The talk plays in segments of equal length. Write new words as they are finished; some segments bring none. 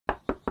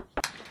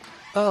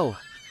Oh,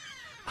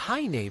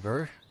 hi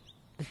neighbor.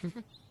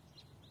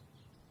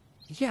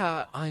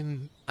 Yeah,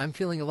 I'm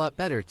feeling a lot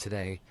better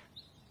today.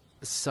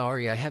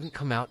 Sorry, I haven't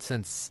come out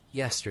since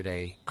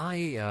yesterday.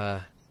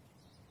 I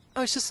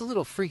was just a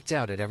little freaked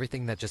out at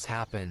everything that just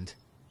happened.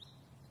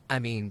 I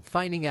mean,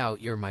 finding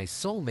out you're my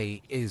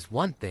soulmate is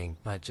one thing,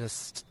 but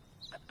just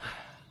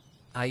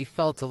I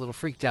felt a little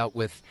freaked out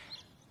with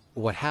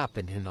what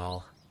happened and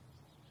all.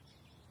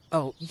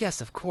 Oh,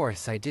 yes, of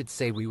course, I did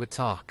say we would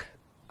talk.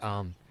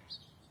 Um,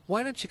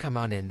 why don't you come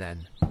on in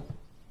then?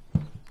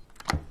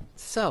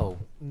 So,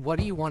 what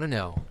do you want to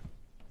know?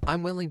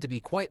 I'm willing to be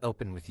quite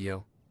open with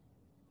you.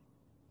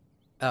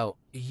 Oh,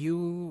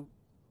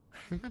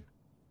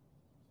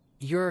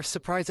 you're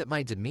surprised at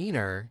my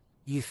demeanor.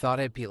 You thought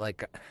I'd be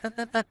like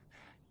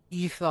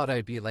you thought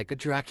I'd be like a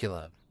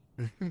Dracula.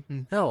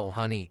 No,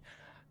 honey.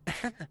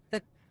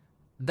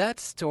 That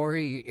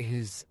story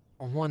is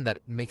one that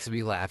makes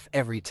me laugh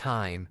every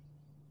time.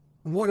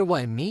 What do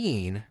I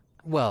mean?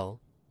 Well,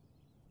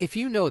 if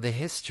you know the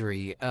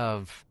history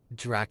of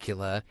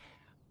Dracula,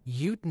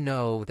 you'd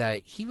know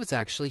that he was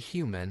actually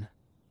human.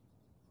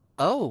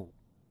 Oh,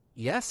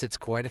 yes, it's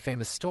quite a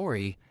famous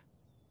story.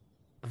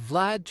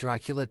 Vlad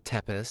Dracula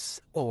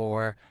Tepes,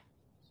 or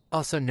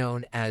also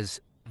known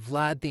as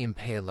Vlad the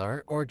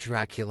Impaler or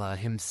Dracula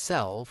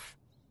himself,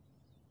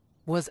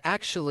 was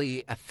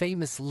actually a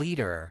famous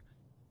leader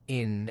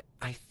in,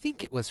 I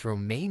think it was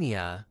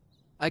Romania.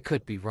 I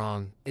could be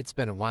wrong. It's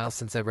been a while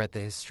since I read the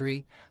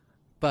history,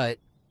 but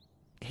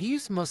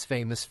he's most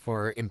famous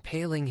for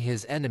impaling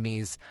his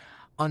enemies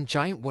on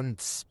giant wooden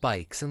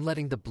spikes and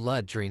letting the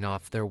blood drain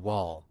off their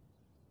wall,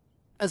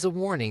 as a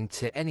warning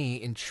to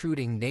any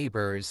intruding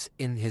neighbors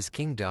in his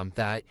kingdom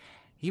that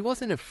he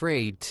wasn't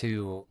afraid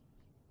to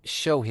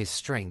show his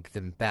strength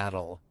in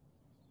battle.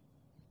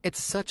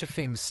 It's such a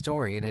famous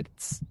story, and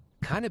it's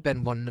kind of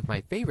been one of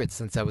my favorites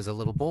since I was a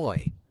little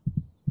boy.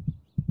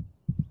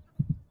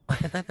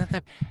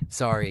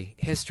 Sorry,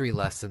 history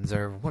lessons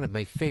are one of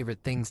my favorite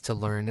things to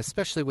learn,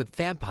 especially with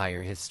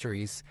vampire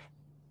histories,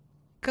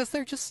 because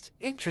they're just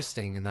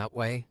interesting in that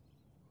way.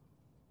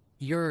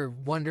 You're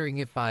wondering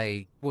if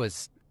I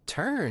was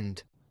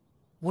turned?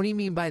 What do you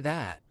mean by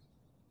that?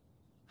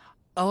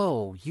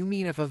 Oh, you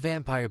mean if a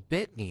vampire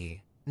bit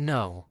me?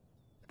 No.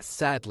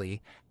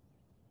 Sadly,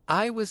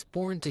 I was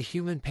born to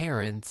human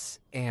parents,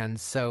 and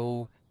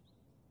so,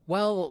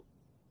 well,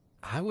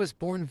 I was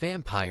born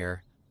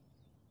vampire.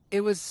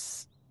 It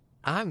was,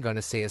 I'm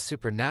gonna say, a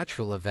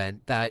supernatural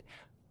event that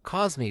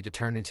caused me to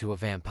turn into a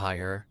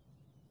vampire.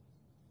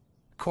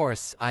 Of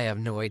course, I have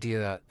no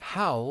idea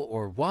how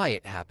or why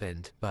it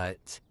happened,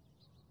 but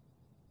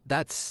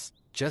that's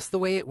just the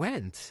way it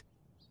went.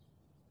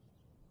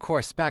 Of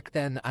course, back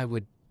then I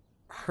would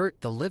hurt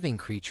the living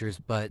creatures,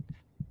 but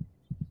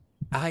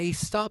I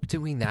stopped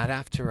doing that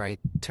after I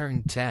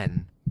turned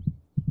 10.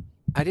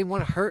 I didn't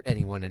want to hurt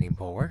anyone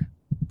anymore,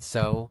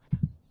 so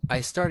I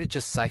started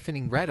just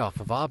siphoning red off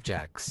of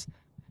objects.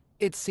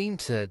 It seemed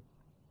to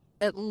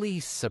at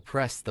least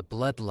suppress the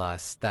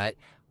bloodlust that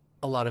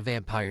a lot of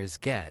vampires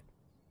get.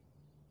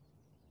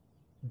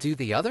 Do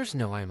the others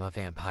know I'm a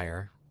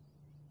vampire?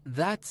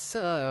 That's,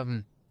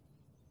 that's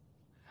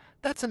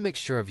a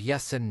mixture of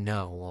yes and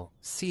no.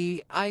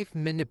 See, I've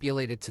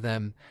manipulated to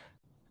them,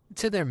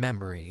 to their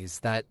memories,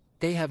 that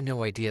they have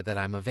no idea that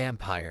I'm a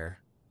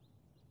vampire.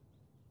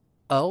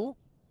 Oh,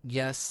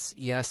 yes,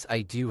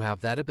 I do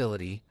have that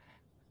ability.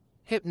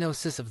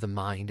 Hypnosis of the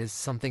mind is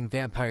something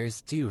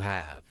vampires do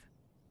have.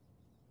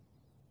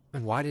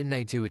 And why didn't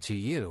I do it to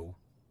you?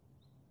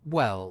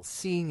 Well,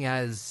 seeing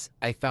as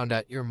I found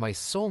out you're my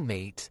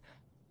soulmate,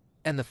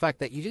 and the fact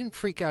that you didn't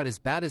freak out as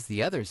bad as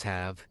the others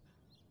have,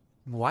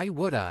 why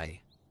would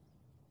I?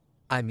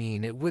 I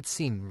mean, it would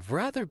seem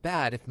rather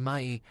bad if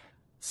my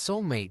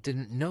soulmate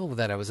didn't know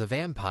that I was a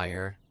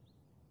vampire.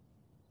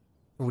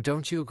 Oh,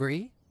 don't you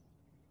agree?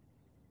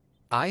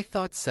 I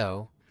thought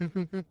so.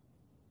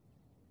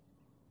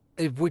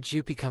 Would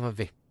you become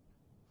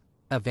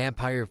a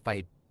vampire if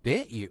I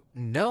bit you?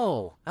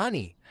 No,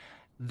 honey.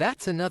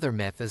 That's another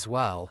myth as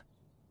well.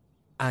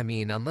 I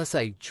mean, unless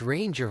I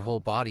drained your whole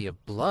body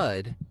of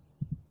blood,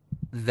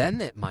 then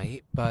it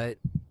might, but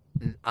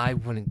I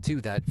wouldn't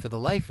do that for the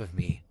life of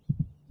me.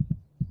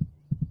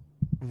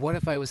 What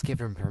if I was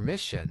given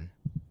permission?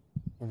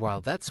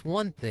 Well, that's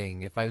one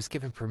thing if I was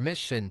given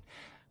permission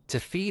to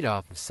feed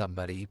off of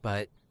somebody,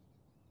 but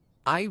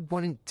I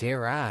wouldn't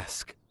dare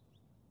ask.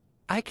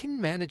 I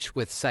can manage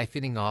with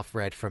siphoning off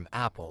red from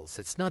apples.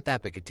 It's not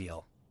that big a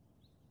deal.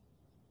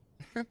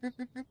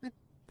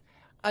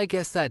 I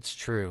guess that's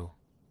true.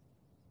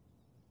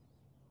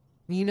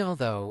 You know,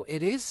 though,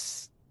 it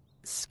is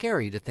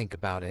scary to think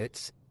about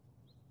it.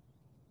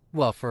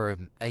 Well, for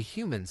a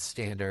human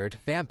standard,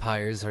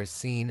 vampires are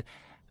seen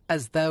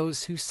as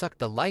those who suck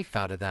the life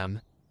out of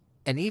them,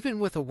 and even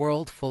with a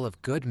world full of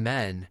good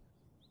men,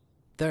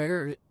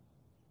 there,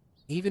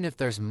 even if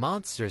there's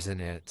monsters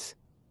in it,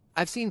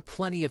 I've seen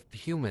plenty of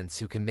humans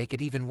who can make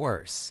it even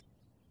worse.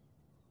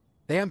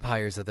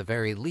 Vampires, at the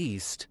very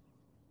least,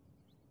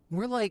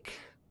 we're like,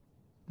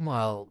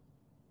 well,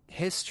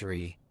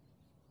 history.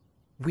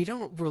 We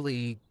don't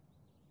really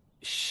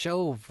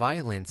show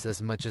violence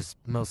as much as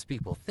most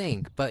people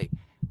think, but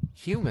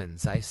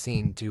humans I've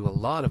seen do a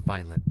lot of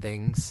violent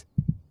things.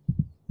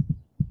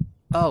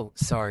 Oh,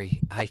 sorry.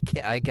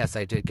 I guess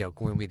I did go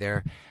gloomy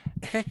there.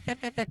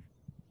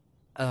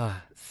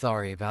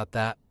 Sorry about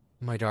that,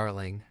 my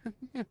darling.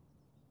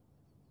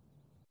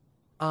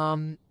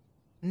 Um,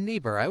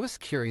 Neighbor, I was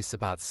curious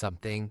about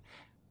something.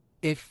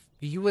 If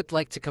you would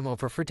like to come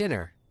over for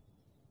dinner.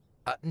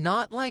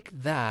 Not like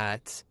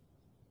that.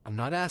 I'm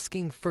not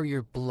asking for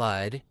your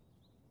blood.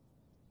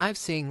 I'm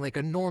saying like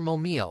a normal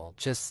meal,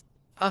 just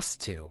us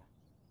two.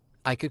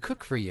 I could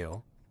cook for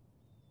you.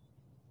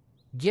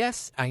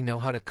 Yes, I know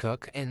how to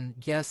cook, and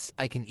yes,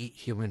 I can eat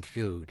human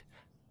food.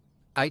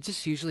 I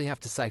just usually have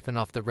to siphon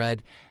off the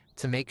red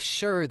to make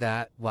sure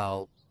that,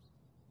 well,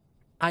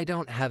 I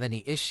don't have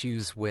any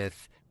issues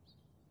with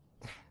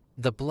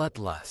the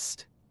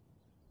bloodlust.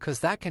 'Cause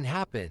that can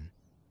happen.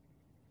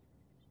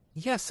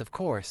 Yes, of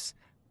course.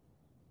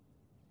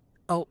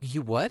 Oh,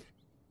 you what?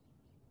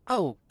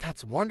 Oh,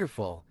 that's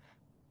wonderful.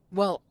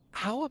 Well,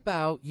 how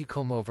about you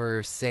come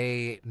over,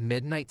 say,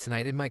 midnight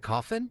tonight in my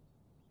coffin?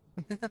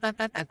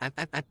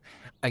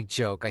 I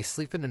joke. I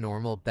sleep in a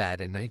normal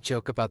bed, and I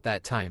joke about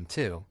that time,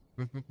 too.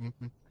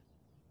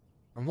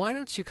 Why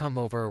don't you come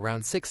over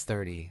around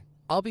 6:30?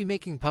 I'll be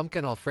making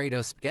pumpkin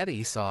Alfredo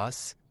spaghetti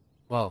sauce.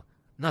 Well,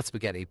 not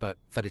spaghetti, but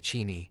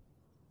fettuccine.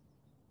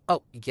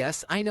 Oh,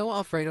 yes, I know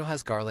Alfredo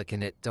has garlic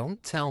in it.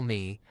 Don't tell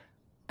me.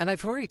 And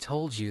I've already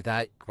told you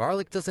that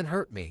garlic doesn't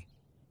hurt me.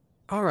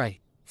 All right.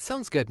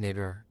 Sounds good,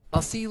 neighbor.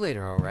 I'll see you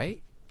later, all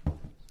right?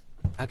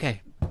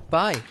 Okay.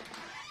 Bye.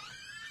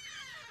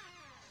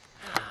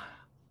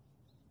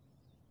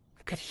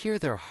 I could hear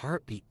their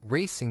heartbeat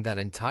racing that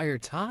entire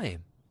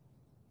time.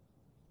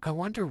 I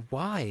wonder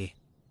why.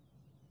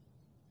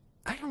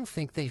 I don't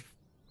think they've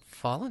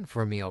fallen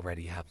for me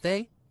already, have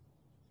they?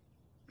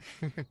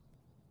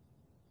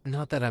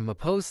 Not that I'm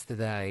opposed to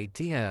that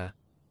idea.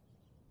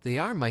 They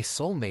are my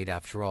soulmate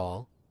after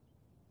all.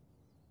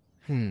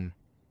 Hmm.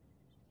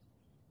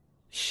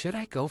 Should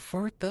I go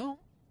for it, though?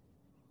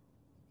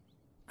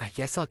 I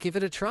guess I'll give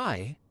it a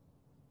try.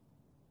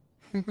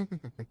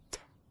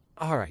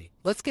 Alright,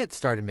 let's get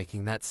started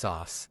making that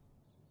sauce.